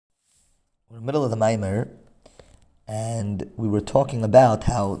We're in the middle of the mamer, and we were talking about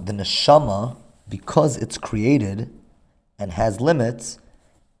how the neshama, because it's created and has limits,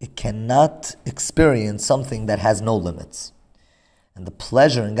 it cannot experience something that has no limits. And the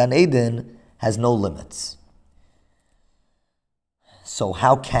pleasure in Gan Eden has no limits. So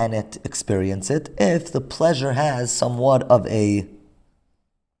how can it experience it if the pleasure has somewhat of a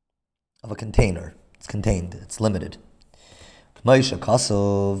container? It's contained, it's limited. Hashem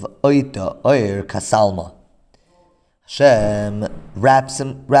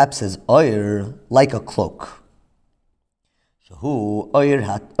wraps his oyer like a cloak. What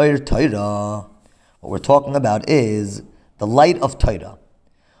we're talking about is the light of Torah.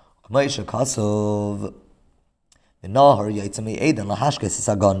 It says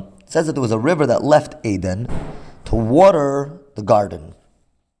that there was a river that left Eden to water the garden.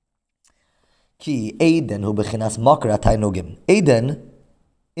 Eden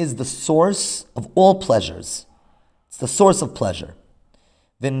is the source of all pleasures. It's the source of pleasure.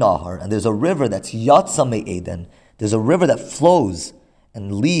 And there's a river that's Yatzame Eden. There's a river that flows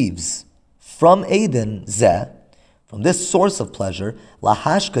and leaves from Eden, from this source of pleasure,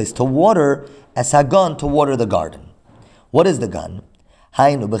 lahashka is to water, as hagan to water the garden. What is the gan?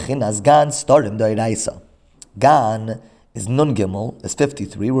 Hainu bechinas gan starim d'oraisa. Gan is Nun Gimel, is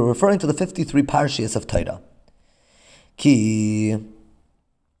 53. We're referring to the 53 parshias of Torah. Ki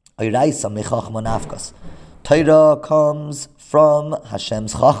oraisa mechachma nafkas. Torah comes from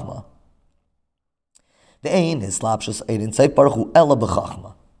Hashem's chachma. The Ein is slapshus Ein Sof Baruch Hu ela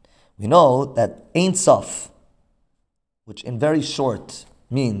b'chachma. We know that Ein Sof, which in very short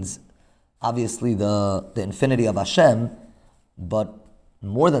means obviously the infinity of Hashem, but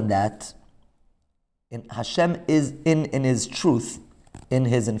more than that, Hashem is in his truth, in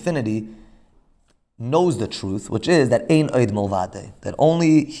his infinity, knows the truth, which is that Ein Oid Milvade, that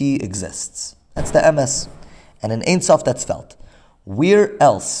only He exists. That's the MS. And in Ein Sof that's felt. Where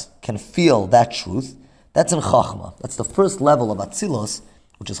else can feel that truth? That's in Chachma. That's the first level of Atzilos,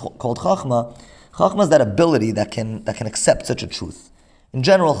 which is called Chachma. Chachma is that ability that can accept such a truth. In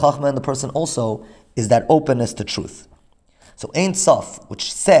general, Chachma in the person also is that openness to truth. So Ein Sof,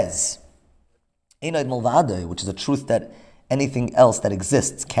 which says, Ein Oid Milvade, which is a truth that anything else that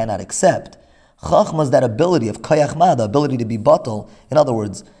exists cannot accept. Chachma is that ability of Kayach Ma, the ability to be batal. In other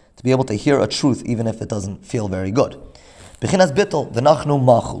words, to be able to hear a truth even if it doesn't feel very good. Bechinas bittul, v'nachnu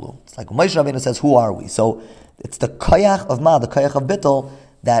machulu. It's like Moshe Rabbeinu says, who are we? So it's the Kayach of Ma, the Kayach of bittul,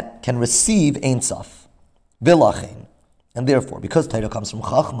 that can receive Ein Sof. V'lachein. And therefore, because Torah comes from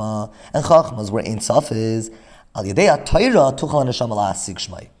Chachma, and Chachma is where Ein Sof is, al yedei ha-Torah tuchal neshama la'asik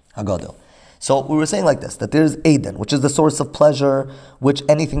shmai, hagadol. So we were saying like this, that there's Eden, which is the source of pleasure, which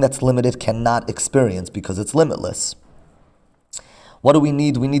anything that's limited cannot experience because it's limitless. What do we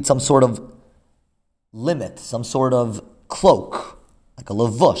need? We need some sort of limit, some sort of cloak, like a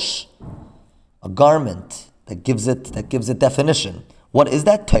lavush, a garment that gives it definition. What is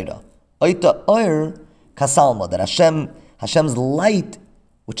that? Torah. Oita oir kasalma, that Hashem's light,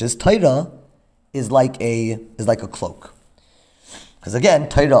 which is Torah, is like a cloak. Because again,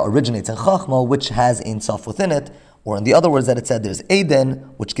 Torah originates in Chachma, which has Ein Sof within it, or in the other words that it said, there's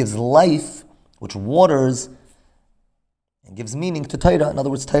Eden, which gives life, which waters, and gives meaning to Torah. In other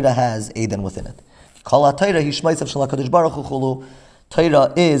words, Torah has Eden within it. Torah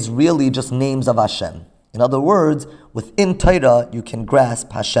is really just names of Hashem. In other words, within Torah, you can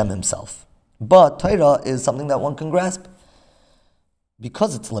grasp Hashem himself. But Torah is something that one can grasp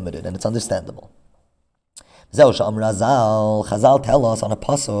because it's limited and it's understandable. Chazal tell us on a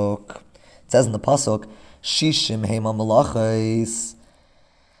pasuk. It says in the pasuk, Shishim Hema Malachis. It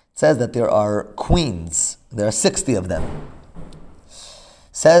says that there are queens. There are 60 of them.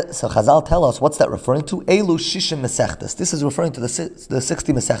 So Chazal tell us, what's that referring to? Elu Shishim Mesechtes. This is referring to the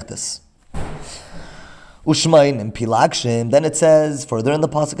 60 Mesechtes. Ushmain and Pilagshim. Then it says, further in the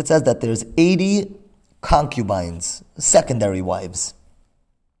pasuk, it says that there's 80 concubines, secondary wives.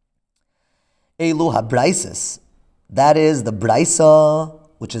 Elu HaBraisis. That is the Braisa,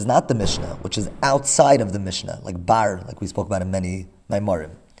 which is not the Mishnah, which is outside of the Mishnah, like Bar, like we spoke about in many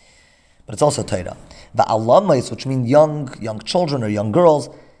Maimarim. But it's also Torah. Va'alamais, which mean young children or young girls.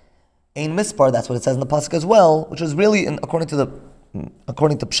 Ein Mispar, that's what it says in the pasuk as well, which is really, according to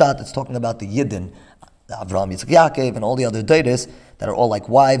Pshat, it's talking about the Yidden, the Avraham, Yitzchak, Yaakov, and all the other Deiris that are all like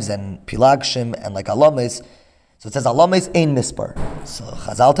wives and Pilagshim and like Alamais. So it says Alamais Ein Mispar. So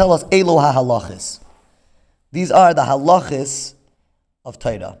Chazal tell us Elo HaHalachis. These are the halachis of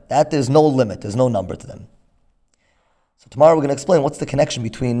Torah. That there's no limit, there's no number to them. So tomorrow we're going to explain what's the connection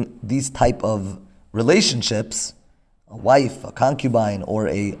between these type of relationships, a wife, a concubine, or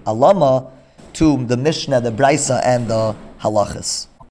a alama, to the Mishnah, the Braisa, and the Halachas.